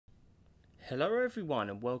Hello everyone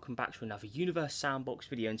and welcome back to another Universe Sandbox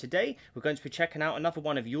video, and today we're going to be checking out another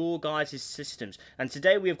one of your guys' systems. And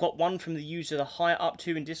today we have got one from the user the Higher Up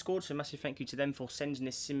to in Discord, so massive thank you to them for sending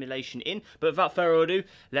this simulation in. But without further ado,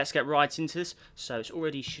 let's get right into this. So it's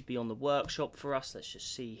already should be on the workshop for us. Let's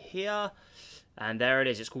just see here. And there it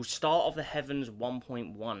is. It's called Start of the Heavens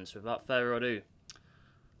 1.1. So without further ado,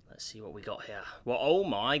 let's see what we got here. Well, oh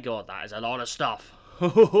my god, that is a lot of stuff.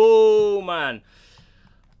 Oh man.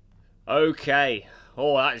 Okay.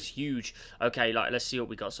 Oh, that is huge. Okay, let's see what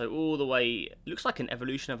we got. So all the way, looks like an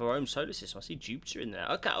evolution of our own solar system. I see Jupiter in there.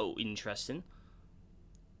 Okay, oh, interesting.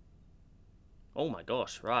 Oh my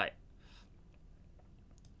gosh, right.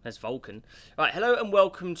 There's Vulcan. Right, hello and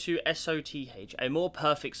welcome to SOTH, a more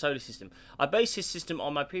perfect solar system. I based this system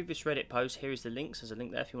on my previous Reddit post. Here is the link. There's a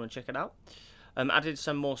link there if you want to check it out. Added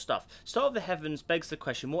some more stuff. Start of the Heavens begs the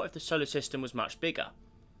question, what if the solar system was much bigger?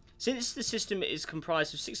 Since the system is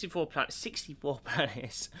comprised of 64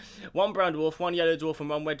 planets, one brown dwarf, one yellow dwarf and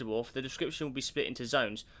one red dwarf, the description will be split into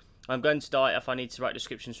zones. I'm going to die if I need to write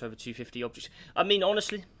descriptions for over 250 objects. I mean,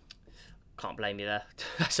 honestly, can't blame you there.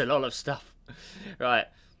 That's a lot of stuff. Right.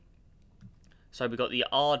 So we've got the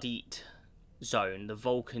Ardite zone, the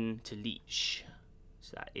Vulcan to Leech.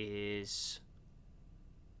 So that is...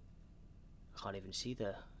 I can't even see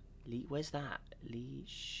the... Where's that?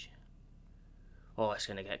 Leech... Oh, it's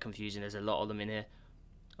going to get confusing. There's a lot of them in here.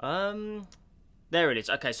 There it is.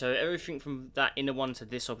 Okay, so everything from that inner one to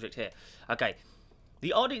this object here. Okay.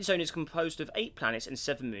 The Ardite zone is composed of 8 planets and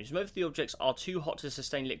 7 moons. Most of the objects are too hot to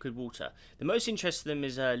sustain liquid water. The most interesting of them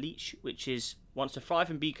is Leech, which is once a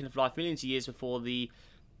thriving beacon of life millions of years before the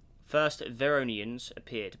first Veronians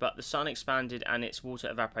appeared. But the sun expanded and its water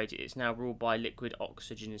evaporated. It's now ruled by liquid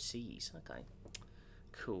oxygen seas. Okay.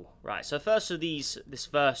 Cool. Right, so first of these, this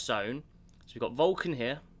first zone... So we've got Vulcan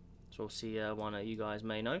here, so obviously one you guys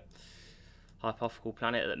may know. Hypothetical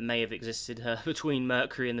planet that may have existed between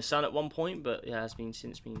Mercury and the Sun at one point, but it has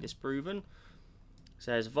since been disproven.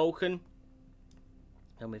 So there's Vulcan.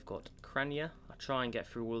 Then we've got Crania. I'll try and get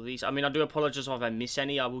through all of these. I mean, I do apologise if I miss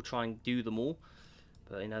any. I will try and do them all.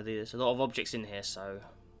 But, you know, there's a lot of objects in here, so...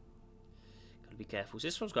 Got to be careful. So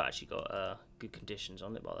this one's actually got good conditions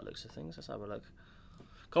on it by the looks of things. Let's have a look.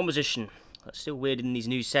 Composition. That's still weird in these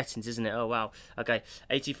new settings, isn't it? Oh, wow. Okay,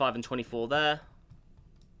 85 and 24 there.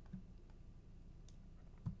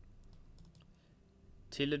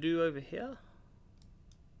 Tiladu over here.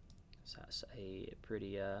 So that's a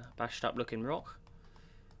pretty bashed up looking rock.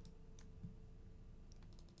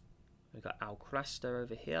 We've got Alcrasta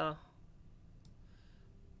over here.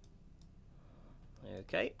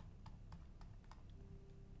 Okay.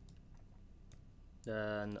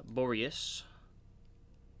 Then Boreas.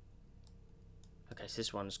 Okay, so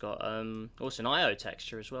this one's got also an IO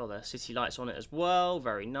texture as well there. City lights on it as well.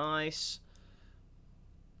 Very nice.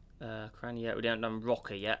 Crania, we haven't done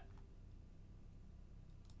Rocker yet.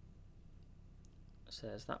 So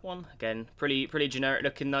there's that one. Again, pretty generic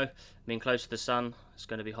looking though. I mean, close to the sun. It's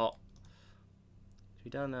going to be hot. So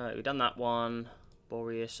we've done that one.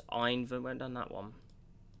 Boreas, Einvin, we haven't done that one.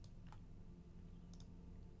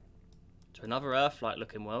 So another Earth-like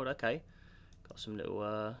looking world. Okay. Got some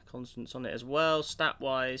little constants on it as well,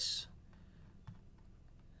 stat-wise.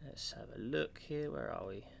 Let's have a look here. Where are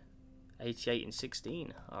we? 88 and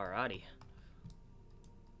 16. Alrighty.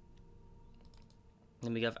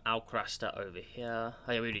 Then we have Alcrasta over here.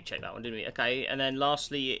 Oh yeah, we already checked that one, didn't we? Okay, and then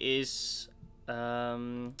lastly it is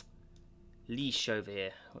Leash over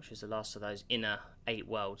here, which is the last of those inner 8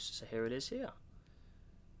 worlds. So here it is here.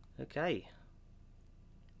 Okay.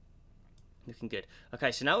 Looking good.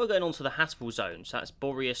 Okay, so now we're going on to the habitable zone. So that's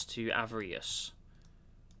Boreas to Avarius.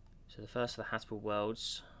 So the first of the habitable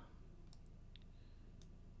worlds.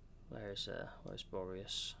 Where's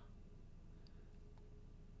Boreas?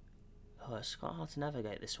 Oh, it's quite hard to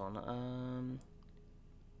navigate this one.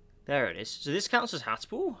 There it is. So this counts as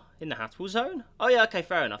habitable in the habitable zone. Oh yeah, okay,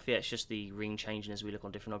 fair enough. Yeah, it's just the ring changing as we look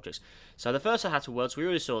on different objects. So the first of the habitable worlds, we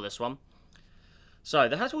already saw this one. So,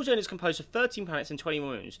 the habitable zone is composed of 13 planets and 20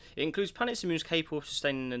 moons. It includes planets and moons capable of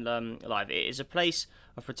sustaining life. It is a place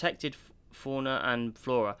of protected fauna and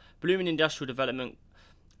flora, blooming industrial development,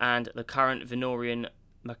 and the current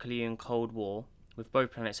Venorian-Maclean Cold War, with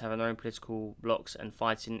both planets having their own political blocks and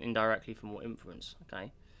fighting indirectly for more influence.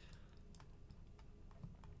 Okay.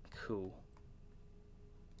 Cool.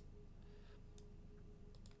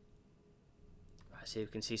 Right, so you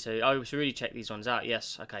can see, so we should really check these ones out.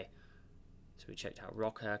 Yes, okay. So we checked out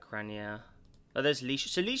Rocker, Crania. Oh, there's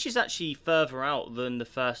Leash. So Leash is actually further out than the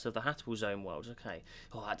first of the habitable zone worlds. Okay.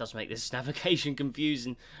 Oh, that does make this navigation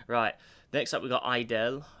confusing. Right. Next up, we've got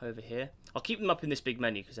Idel over here. I'll keep them up in this big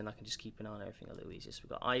menu because then I can just keep an eye on everything a little easier. So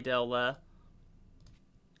we've got Idle there.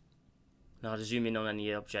 Now to zoom in on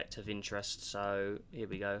any object of interest. So here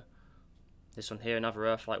we go. This one here, another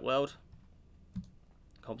Earth-like world.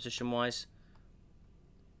 Composition-wise.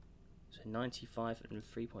 So 95 and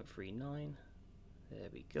 3.39. There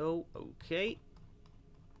we go. Okay.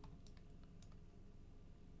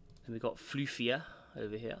 Then we've got Flufia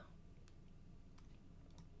over here.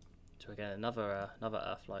 So again, another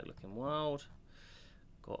Earth-like looking world.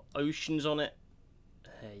 Got oceans on it.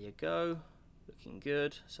 There you go. Looking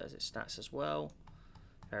good. Says its stats as well.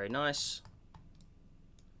 Very nice.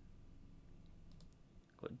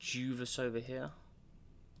 Got Juvus over here.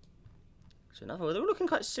 So another. They're all looking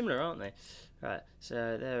quite similar, aren't they? Right.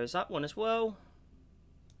 So there is that one as well.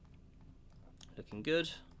 Looking good.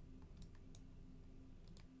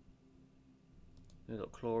 We've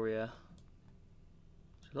got Chloria.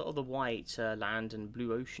 A lot of the white land and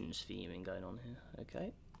blue oceans theming going on here.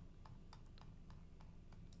 Okay.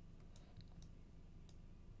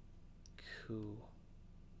 Cool.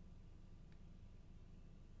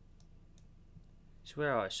 So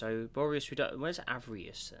where are I? So Boreas, where's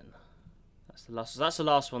Avrius then? That's the last. That's the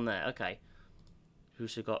last one there. Okay. We've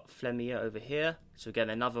also got Flemia over here. So again,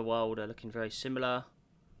 another world looking very similar.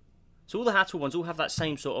 So all the Hattel ones all have that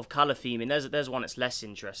same sort of colour theming. There's one that's less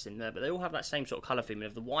interesting there, but they all have that same sort of colour theming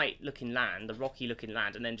of the white-looking land, the rocky-looking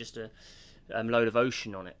land, and then just a load of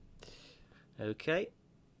ocean on it. Okay.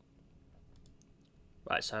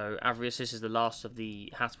 Right, so Avrius, this is the last of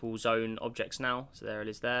the Hattel zone objects now. So there it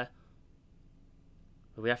is there.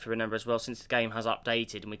 But we have to remember as well, since the game has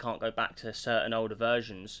updated and we can't go back to certain older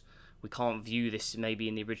versions, we can't view this maybe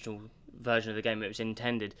in the original version of the game it was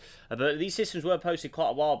intended. But these systems were posted quite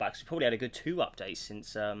a while back, so we probably had a good 2 updates since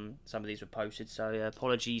some of these were posted. So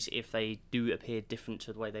apologies if they do appear different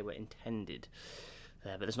to the way they were intended.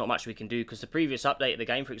 But there's not much we can do because the previous update of the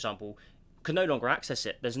game, for example, can no longer access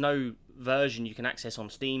it. There's no version you can access on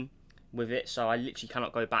Steam with it, so I literally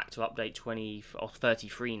cannot go back to update 20 or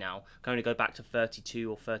 33 now. I can only go back to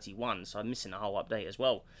 32 or 31, so I'm missing a whole update as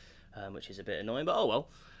well, which is a bit annoying, but oh well.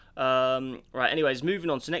 Right, anyways, moving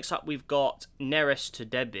on. So next up we've got Neres to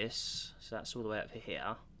Debis. So that's all the way up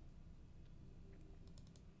here.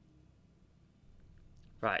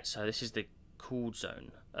 Right, so this is the cooled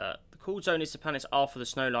zone. The cooled zone is the planet's after the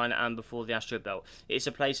snow line and before the asteroid belt. It's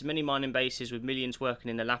a place of many mining bases with millions working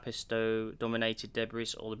in the Lapis-dominated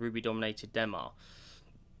Debris or the Ruby-dominated Demar.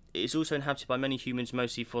 It is also inhabited by many humans,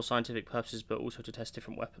 mostly for scientific purposes, but also to test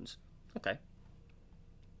different weapons. Okay.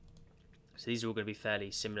 So these are all going to be fairly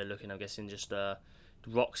similar looking, I'm guessing, just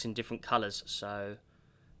rocks in different colours. So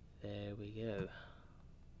there we go.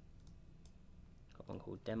 Got one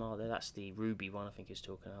called Demar there. That's the ruby one I think he's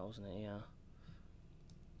talking about, wasn't it? Yeah.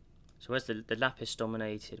 So where's the Lapis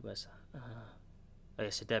dominated? Where's that? Oh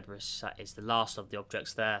yes, the Debris. That is the last of the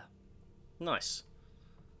objects there. Nice.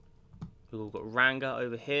 We've all got Ranga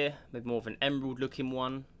over here. Maybe more of an emerald looking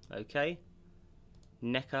one. Okay.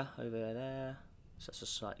 Necker over there. So that's a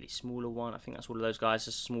slightly smaller one. I think that's all of those guys.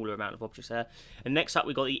 A smaller amount of objects there. And next up,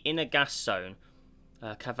 we've got the inner gas zone.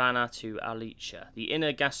 Kavana to Alicia. The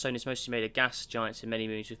inner gas zone is mostly made of gas giants and many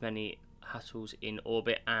moons with many Hattels in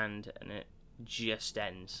orbit, and it just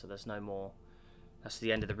ends. So there's no more. That's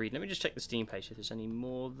the end of the read. Let me just check the Steam page if there's any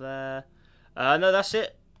more there. No, that's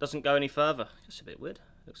it. Doesn't go any further. That's a bit weird.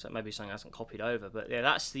 Looks like maybe something hasn't copied over. But yeah,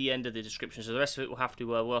 that's the end of the description. So the rest of it we'll have to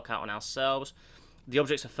work out on ourselves. The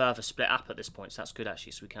objects are further split up at this point, so that's good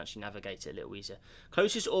actually, so we can actually navigate it a little easier.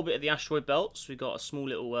 Closest orbit of the asteroid belt, so we've got a small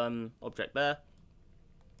little object there.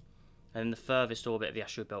 And the furthest orbit of the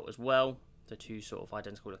asteroid belt as well, the 2 sort of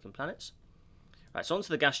identical looking planets. Right, so onto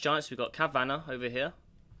the gas giants, we've got Kavana over here.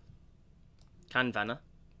 Kanvana.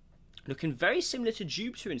 Looking very similar to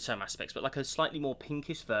Jupiter in some aspects, but like a slightly more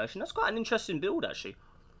pinkish version. That's quite an interesting build actually.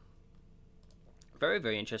 Very,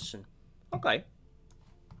 very interesting. Okay.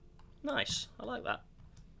 Nice, I like that.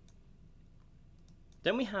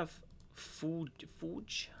 Then we have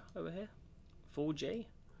Forge over here. Forge. So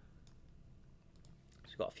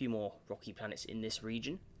we've got a few more rocky planets in this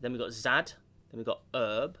region. Then we've got Zad. Then we've got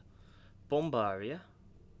Herb. Bombaria.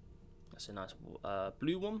 That's a nice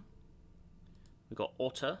blue one. We've got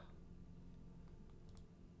Otter.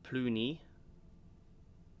 Pluni.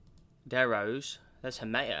 Deros. There's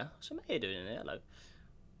Hemea. What's Hemea doing in there? Hello.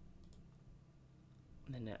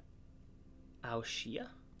 And then Alshia,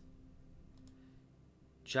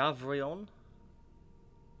 Javrion,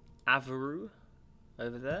 Avaru,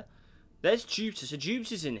 over there. There's Jupiter. So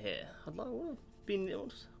Jupiter's in here. I'd be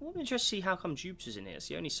interested to see how come Jupiter's in here. It's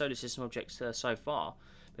the only solar system object so far,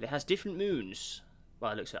 but it has different moons.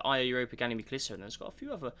 Well, it looks at Io, Europa, Ganymede, Callisto, and then it's got a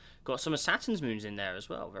few other... Got some of Saturn's moons in there as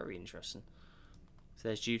well. Very interesting. So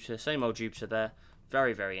there's Jupiter. Same old Jupiter there.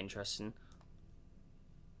 Very, very interesting.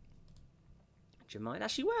 Do you mind?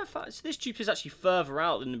 Actually, so this Jupiter's actually further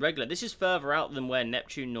out than the regular. This is further out than where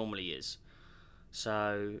Neptune normally is.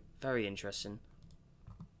 So, very interesting.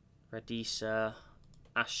 Radisa,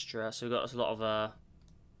 Astra. So we've got a lot of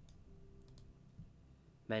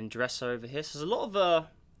Mendressa over here. So there's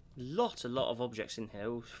a lot of objects in here,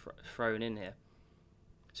 all thrown in here.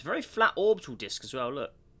 It's a very flat orbital disk as well.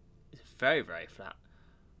 Look, it's very, very flat.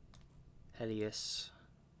 Helios.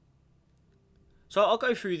 So I'll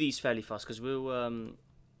go through these fairly fast because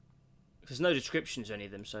there's no descriptions of any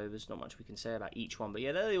of them, so there's not much we can say about each one. But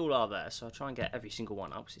yeah, they all are there. So I'll try and get every single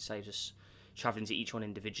one up because it saves us travelling to each one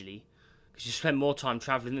individually. Because you spend more time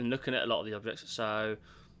travelling than looking at a lot of the objects. So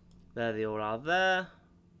there they all are there.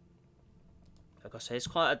 Like I say, it's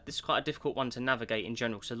quite a difficult one to navigate in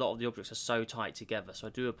general because a lot of the objects are so tight together. So I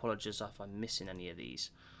do apologise if I'm missing any of these.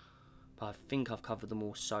 But I think I've covered them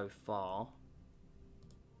all so far.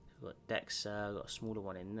 We've got Dexa, we've got a smaller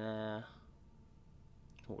one in there.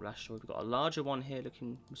 Small asteroid. We've got a larger one here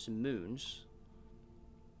looking with some moons.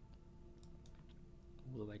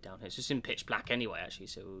 All the way down here. It's just in pitch black anyway, actually,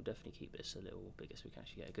 so we'll definitely keep this a little bigger so we can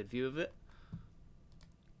actually get a good view of it.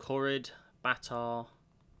 Corid, Batar,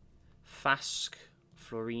 Fask,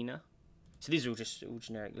 Florina. So these are all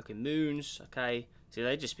generic looking moons, okay. So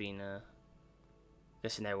they've just been,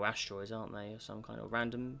 guessing they're all asteroids, aren't they? Or some kind of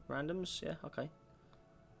randoms, yeah, okay.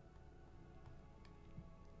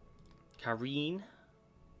 Carine.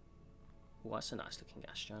 Oh, that's a nice looking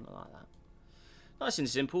gas giant, I like that. Nice and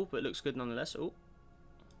simple, but it looks good nonetheless. Oh,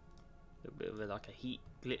 a little bit of like a heat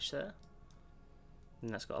glitch there.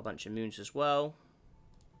 And that's got a bunch of moons as well.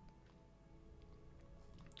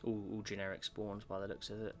 All generic spawns by the looks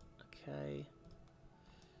of it. Okay.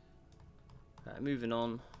 Right, moving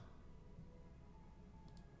on.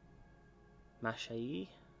 Mashai.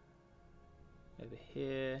 Over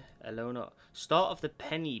here. Elona. Start of the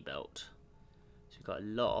Penny Belt. So we've got a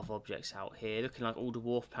lot of objects out here. Looking like all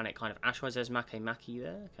dwarf planet kind of asteroids. There's Maki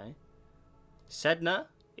there. Okay. Sedna.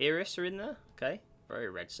 Eris are in there. Okay. Very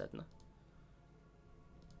red Sedna.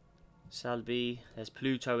 Salby. There's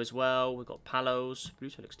Pluto as well. We've got Palos.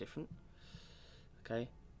 Pluto looks different. Okay.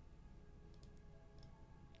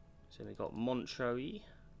 So we've got Montreux.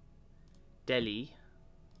 Delhi.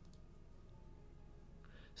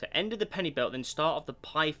 So end of the Penny Belt, then start of the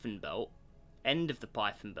Python Belt. End of the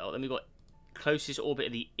Python Belt. Then we've got closest orbit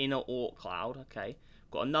of the inner Oort cloud. Okay.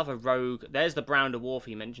 Got another rogue. There's the brown dwarf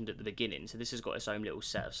he mentioned at the beginning. So this has got its own little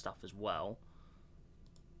set of stuff as well.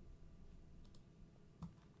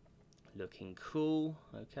 Looking cool.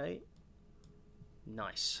 Okay.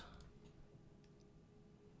 Nice.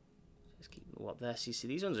 Let's keep them all up there. See,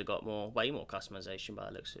 these ones have got way more customization by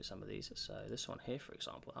the looks of some of these. So this one here, for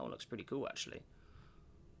example, that one looks pretty cool actually.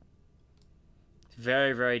 It's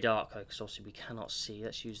very, very dark though, because obviously we cannot see.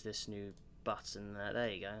 Let's use this new button there. There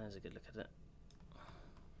you go. There's a good look at it.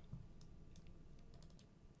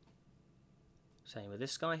 Same with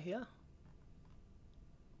this guy here.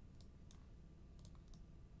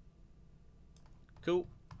 Cool.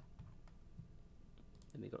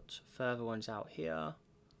 Then we got further ones out here.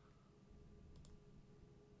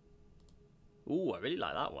 Ooh, I really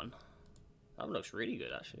like that one. That one looks really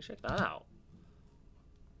good actually. Check that out.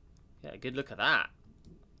 Yeah, good look at that.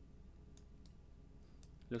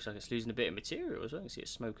 Looks like it's losing a bit of material as well. You can see it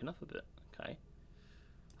smoking up a bit. Okay.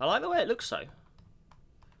 I like the way it looks though.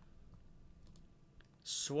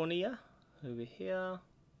 Swania over here.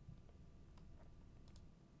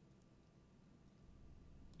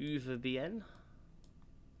 Uverbien.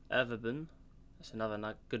 Everben. That's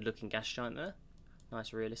another good looking gas giant there.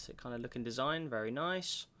 Nice realistic kind of looking design. Very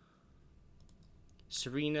nice.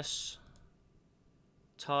 Serenus.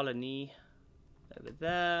 Talani. Over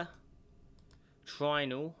there.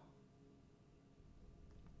 Trinal.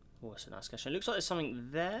 Oh, that's a nice gas giant. Looks like there's something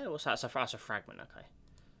there. What's that? That's a fragment. Okay.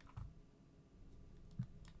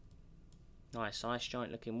 Nice ice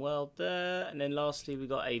giant looking world there. And then lastly we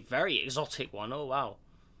got a very exotic one. Oh wow.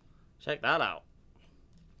 Check that out.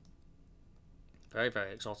 Very,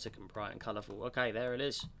 very exotic and bright and colourful. Okay, there it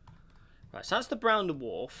is. Right, so that's the brown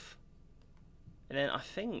dwarf. And then I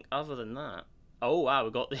think other than that... Oh wow,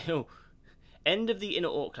 we've got the end of the inner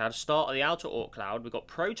Oort cloud, start of the outer Oort cloud. We've got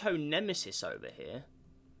Proto-Nemesis over here.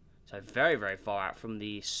 So very, very far out from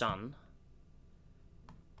the sun.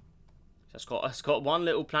 So it's got one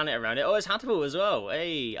little planet around it. Oh, it's habitable as well.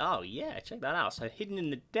 Hey, oh yeah, check that out. So hidden in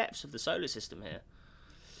the depths of the solar system here.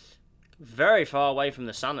 Very far away from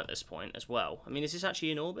the sun at this point as well. I mean, is this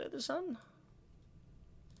actually in orbit of the sun?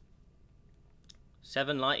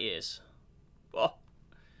 7 light years. Oh,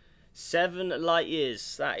 7 light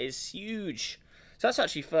years. That is huge. So that's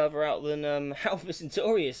actually further out than Alpha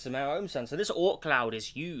Centauri is from our home sun. So this Oort cloud is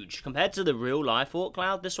huge. Compared to the real life Oort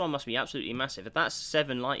cloud, this one must be absolutely massive. If that's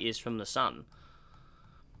 7 light years from the sun,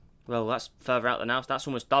 well, that's further out than Alpha. That's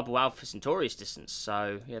almost double Alpha Centauri's distance.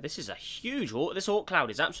 So, yeah, this is a huge Oort. This Oort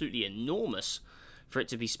cloud is absolutely enormous for it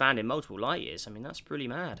to be spanned in multiple light years. I mean, that's pretty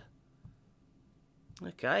mad.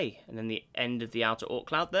 Okay, and then the end of the outer Oort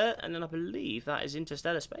cloud there. And then I believe that is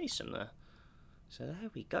interstellar space from there. So there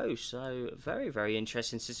we go. So very, very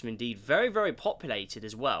interesting system indeed. Very, very populated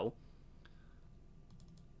as well.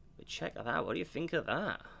 But check that out. What do you think of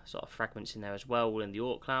that? Sort of fragments in there as well, all in the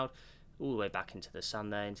Oort cloud. All the way back into the sun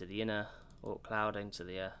there, into the inner Oort cloud, into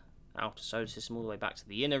the outer solar system, all the way back to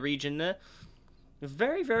the inner region there. A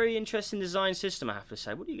very, very interesting design system, I have to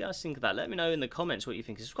say. What do you guys think of that? Let me know in the comments what you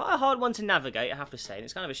think. It's quite a hard one to navigate, I have to say. And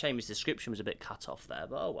it's kind of a shame his description was a bit cut off there.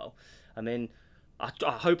 But oh well. I mean, I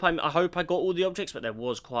hope I got all the objects, but there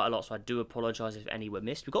was quite a lot, so I do apologise if any were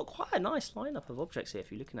missed. We've got quite a nice lineup of objects here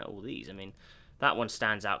if you're looking at all these. I mean, that one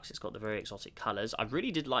stands out because it's got the very exotic colours. I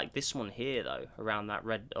really did like this one here, though, around that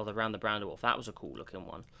red, or around the brown dwarf. That was a cool looking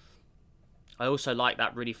one. I also like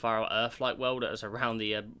that really far out Earth-like world that was around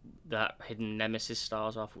the that hidden Nemesis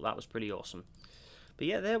stars. I thought that was pretty awesome. But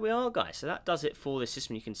yeah, there we are, guys. So that does it for this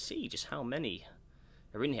system. You can see just how many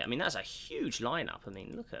are in here. I mean, that's a huge lineup. I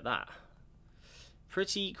mean, look at that.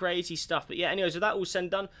 Pretty crazy stuff. But yeah, anyways, with that all said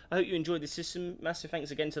and done, I hope you enjoyed the system. Massive thanks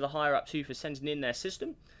again to the higher up too for sending in their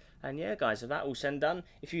system. And yeah, guys, with that all said and done,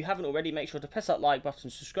 if you haven't already, make sure to press that like button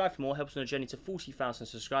and subscribe for more. Helps on the journey to 40,000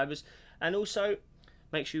 subscribers. And also,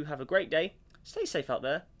 make sure you have a great day. Stay safe out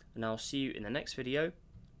there. And I'll see you in the next video.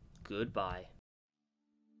 Goodbye.